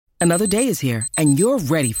Another day is here, and you're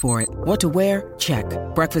ready for it. What to wear? Check.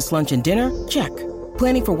 Breakfast, lunch, and dinner? Check.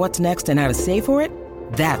 Planning for what's next and how to save for it?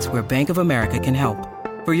 That's where Bank of America can help.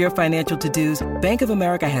 For your financial to-dos, Bank of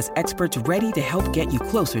America has experts ready to help get you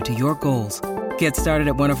closer to your goals. Get started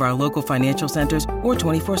at one of our local financial centers or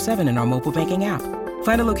 24/7 in our mobile banking app.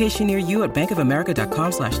 Find a location near you at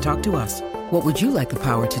bankofamerica.com/talktous. What would you like the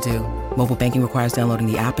power to do? Mobile banking requires downloading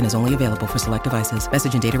the app and is only available for select devices.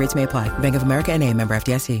 Message and data rates may apply. Bank of America N.A., member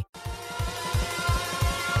FDIC.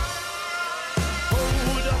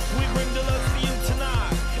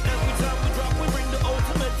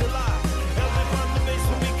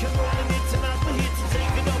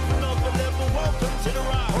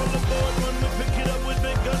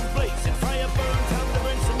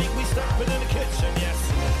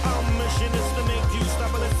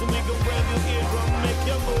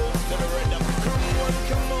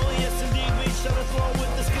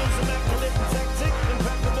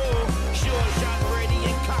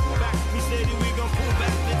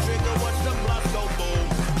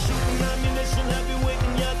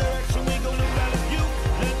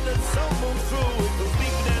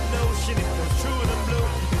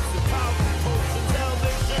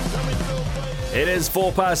 It is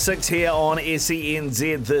 6:04 here on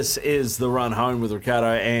SENZ. This is the run home with Ricardo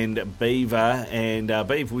and Beaver. And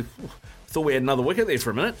Beaver, we thought we had another wicket there for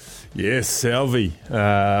a minute. Yes, Salvi.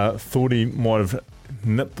 Thought he might have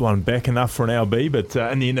nipped one back enough for an LB, but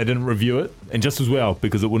in the end they didn't review it, and just as well,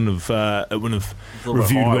 because it wouldn't have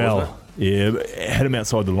reviewed high, well. Yeah, it had him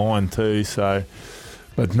outside the line too. So,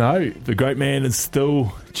 but no, the great man is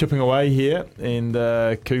still chipping away here, and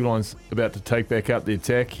Kuhlein's about to take back up the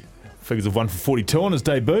attack. Figures of 1 for 42 on his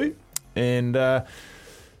debut, and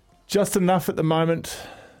just enough at the moment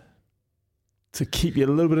to keep you a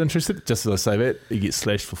little bit interested. Just as I say that, he gets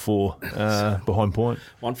slashed for 4 behind point.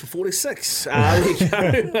 1 for 46. There you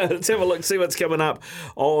go. Let's have a look, see what's coming up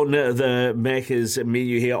on the Macca's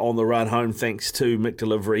menu here on the run home, thanks to Mick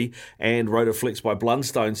Delivery and Rotoflex by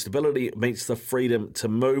Blundstone. Stability meets the freedom to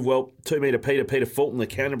move. Well, 2 metre Peter Fulton, the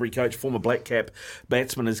Canterbury coach, former Black Cap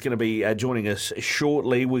batsman, is going to be joining us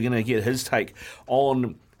shortly. We're going to get his take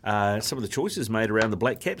on some of the choices made around the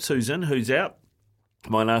Black Caps. Who's in, who's out.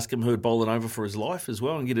 Might ask him who would bowl it over for his life as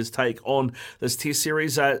well and get his take on this test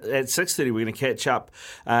series. At 6:30, we're going to catch up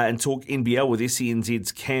and talk NBL with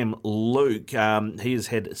SENZ's Cam Luke. He has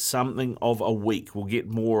had something of a week. We'll get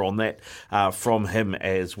more on that from him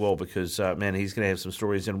as well because, man, he's going to have some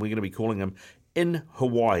stories and we're going to be calling him in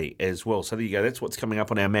Hawaii as well. So there you go. That's what's coming up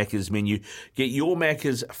on our Macca's menu. Get your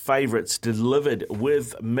Macca's favourites delivered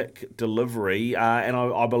with Mick Delivery. And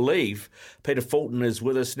I believe Peter Fulton is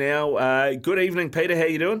with us now. Good evening, Peter. How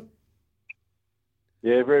you doing?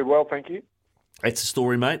 Yeah, very well, thank you. That's the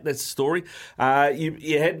story, mate. That's the story.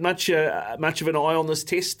 You had much of an eye on this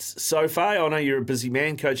test so far. I know you're a busy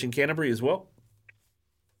man coaching Canterbury as well.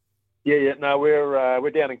 Yeah. No,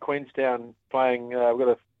 we're down in Queenstown playing. We've got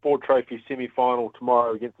a Ford Trophy semi-final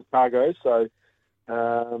tomorrow against the Cargo. So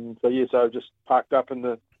just parked up in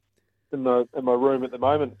my room at the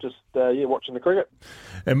moment, just watching the cricket.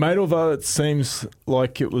 And mate, although it seems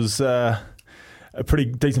like it was a pretty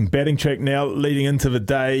decent batting track now leading into the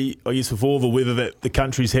day, I guess with all the weather that the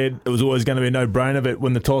country's had, it was always going to be a no-brainer that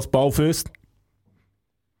win the toss, bowl first.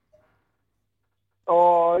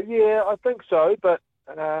 Oh yeah, I think so. But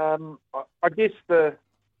I guess the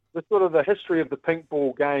sort of the history of the pink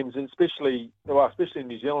ball games, and especially in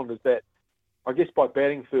New Zealand, is that I guess by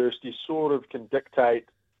batting first you sort of can dictate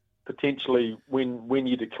potentially when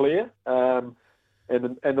you declare. And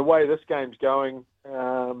the way this game's going,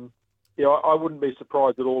 I wouldn't be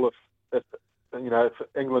surprised at all if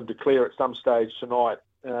England declare at some stage tonight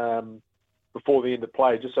before the end of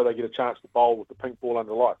play, just so they get a chance to bowl with the pink ball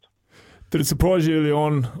under lights. Did it surprise you early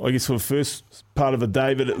on, I guess, for the first part of the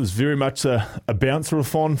day, that it was very much a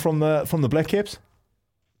bouncer-a-thon from the Black Caps?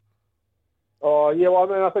 Oh yeah, well, I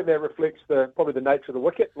mean, I think that reflects probably the nature of the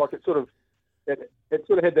wicket. Like it sort of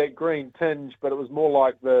had that green tinge, but it was more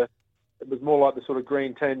like the sort of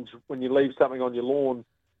green tinge when you leave something on your lawn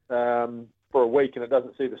for a week and it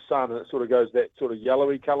doesn't see the sun, and it sort of goes that sort of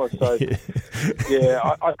yellowy colour. So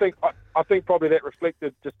yeah, I think probably that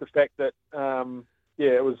reflected just the fact that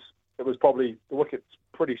it was probably the wicket's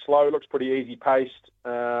pretty slow, looks pretty easy paced,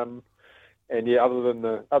 and yeah, other than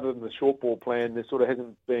the short ball plan, there sort of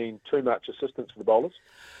hasn't been too much assistance for the bowlers.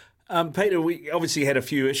 Peter, we obviously had a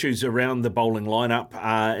few issues around the bowling lineup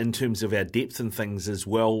in terms of our depth and things as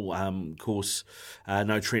well. Of course,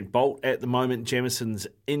 no Trent Bolt at the moment. Jamison's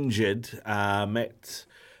injured. Matt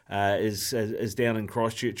is down in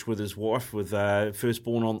Christchurch with his wife, with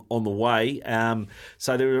firstborn on the way.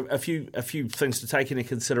 So there are a few things to take into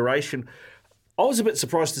consideration. I was a bit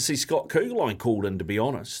surprised to see Scott Kuggeleijn called in, to be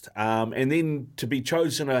honest, and then to be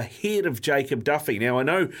chosen ahead of Jacob Duffy. Now, I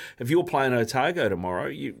know if you're playing Otago tomorrow,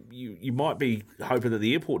 you might be hoping that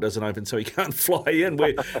the airport doesn't open so he can't fly in.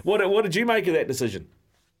 What did you make of that decision?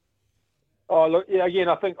 Oh, look, yeah. Again,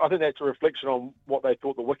 I think that's a reflection on what they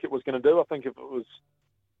thought the wicket was going to do. I think if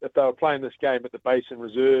they were playing this game at the Basin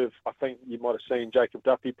Reserve, I think you might have seen Jacob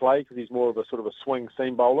Duffy play because he's more of a sort of a swing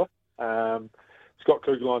seam bowler. Scott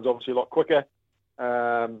Kuggeleijn's obviously a lot quicker.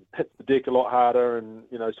 Hits the deck a lot harder, and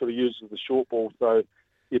sort of uses the short ball. So,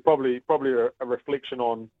 yeah, probably a reflection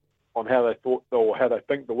on how they thought or how they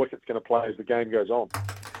think the wicket's going to play as the game goes on.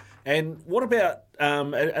 And what about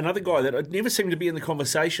another guy that never seemed to be in the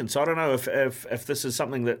conversation? So I don't know if this is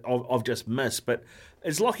something that I've just missed, but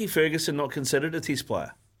is Lockie Ferguson not considered a Test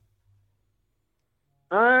player?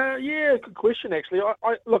 Yeah, good question actually.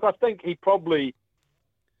 I think he probably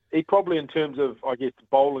in terms of, I guess,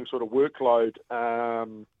 bowling sort of workload, I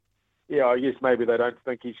guess maybe they don't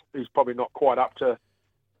think he's probably not quite up to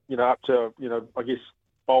I guess,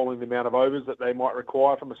 bowling the amount of overs that they might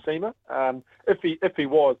require from a seamer. If he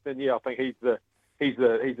was, then yeah, I think he's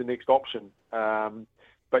the next option.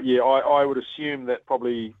 But yeah, I would assume that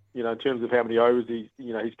probably, in terms of how many overs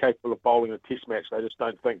he's capable of bowling a Test match, they just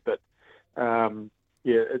don't think that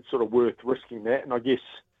it's sort of worth risking that. And I guess,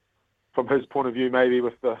 from his point of view, maybe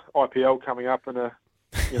with the IPL coming up in a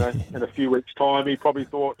few weeks' time, he probably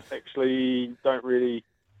thought actually not really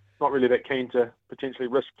that keen to potentially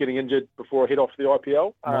risk getting injured before I head off to the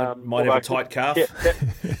IPL. Might have a tight calf. Yeah.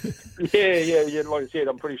 Like I said,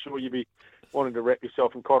 I'm pretty sure you'd be wanting to wrap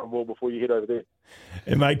yourself in cotton wool before you head over there.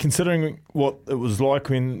 And mate, considering what it was like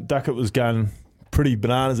when Duckett was going pretty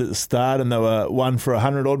bananas at the start, and they were 1 for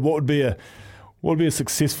 100 odd, what would be a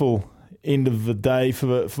successful end of the day for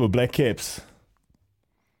the Black Caps?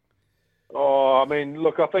 Oh, I mean,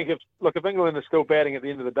 look, I think if England are still batting at the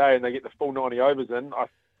end of the day and they get the full 90 overs in, I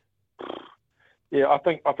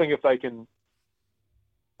think if they can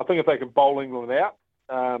bowl England out,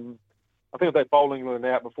 I think if they bowl England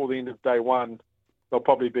out before the end of day one, they'll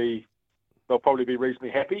probably be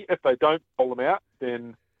reasonably happy. If they don't bowl them out,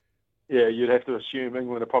 then yeah, you'd have to assume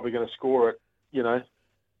England are probably going to score it,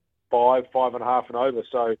 5.5 and over.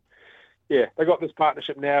 So yeah, they got this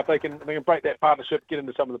partnership now. If they can break that partnership, get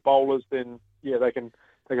into some of the bowlers, then yeah, they can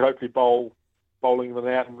hopefully bowl England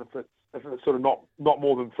out. And if it's sort of not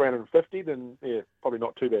more than 350, then yeah, probably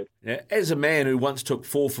not too bad. Yeah. As a man who once took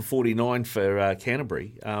 4 for 49 for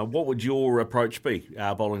Canterbury, what would your approach be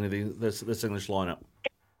bowling this English lineup?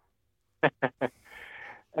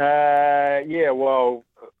 Well,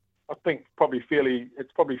 I think it's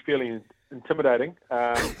probably fairly intimidating.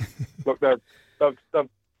 Look, they've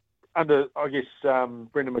under, I guess,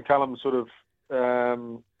 Brendan McCullum sort of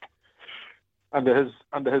under his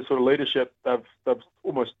sort of leadership, they've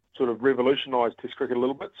almost sort of revolutionised Test cricket a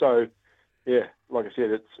little bit. So yeah, like I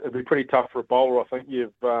said, it'd be pretty tough for a bowler. I think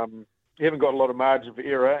you haven't got a lot of margin for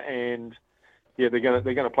error, and yeah, they're going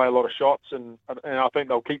to play a lot of shots, and I think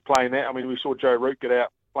they'll keep playing that. I mean, we saw Joe Root get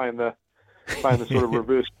out playing the sort of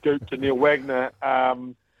reverse scoop to Neil Wagner.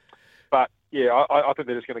 But yeah, I think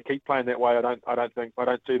they're just going to keep playing that way. I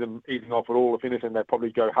don't see them easing off at all. If anything, they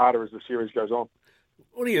probably go harder as the series goes on.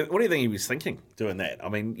 What do you think he was thinking doing that? I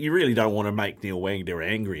mean, you really don't want to make Neil Wagner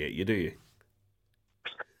angry at you, do you?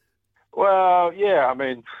 Well, yeah. I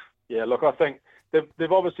mean, yeah. Look, I think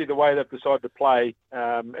they've obviously, the way they've decided to play,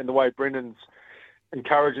 and the way Brendan's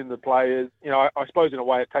encouraging the players, I suppose in a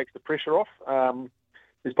way it takes the pressure off.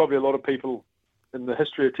 There's probably a lot of people in the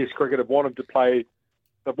history of Test cricket have wanted to play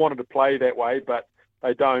that way, but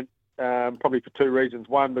they don't, probably for two reasons.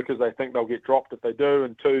 One, because they think they'll get dropped if they do,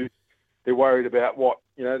 and two, they're worried about what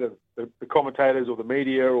the commentators or the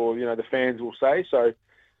media or the fans will say. So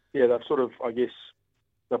yeah, they've sort of, I guess,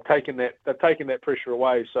 they've taken that pressure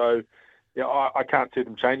away. So yeah, I can't see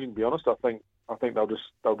them changing, to be honest. I think they'll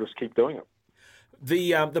just keep doing it.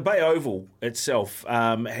 The Bay Oval itself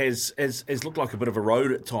has looked like a bit of a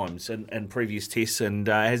road at times in previous tests, and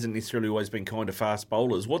hasn't necessarily always been kind of fast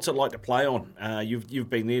bowlers. What's it like to play on?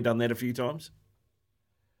 You've been there, done that a few times.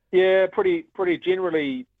 Yeah, pretty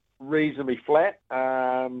generally reasonably flat,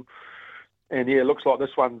 and yeah, it looks like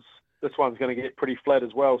this one's going to get pretty flat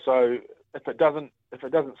as well. So if it doesn't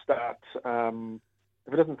start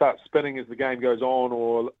spinning as the game goes on,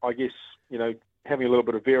 or I guess having a little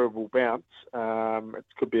bit of variable bounce, it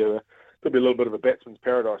could be could be a little bit of a batsman's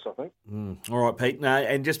paradise, I think. All right, Pete.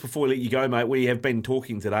 And just before we let you go, mate, we have been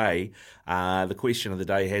talking today. The question of the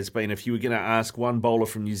day has been, if you were going to ask one bowler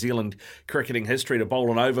from New Zealand cricketing history to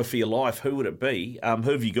bowl an over for your life, who would it be?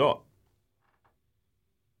 Who have you got?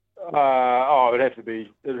 It'd have to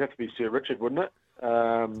be Sir Richard, wouldn't it?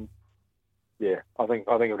 Yeah, I think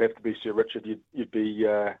it would have to be Sir Richard. You'd be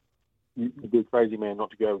a crazy man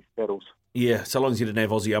not to go with paddles. Yeah, so long as you didn't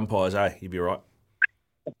have Aussie umpires, you'd be right.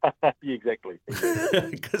 Yeah, exactly.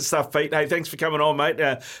 Good stuff, Pete. Hey, thanks for coming on, mate.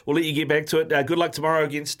 We'll let you get back to it. Good luck tomorrow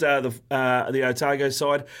against the Otago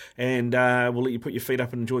side, and we'll let you put your feet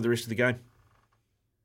up and enjoy the rest of the game.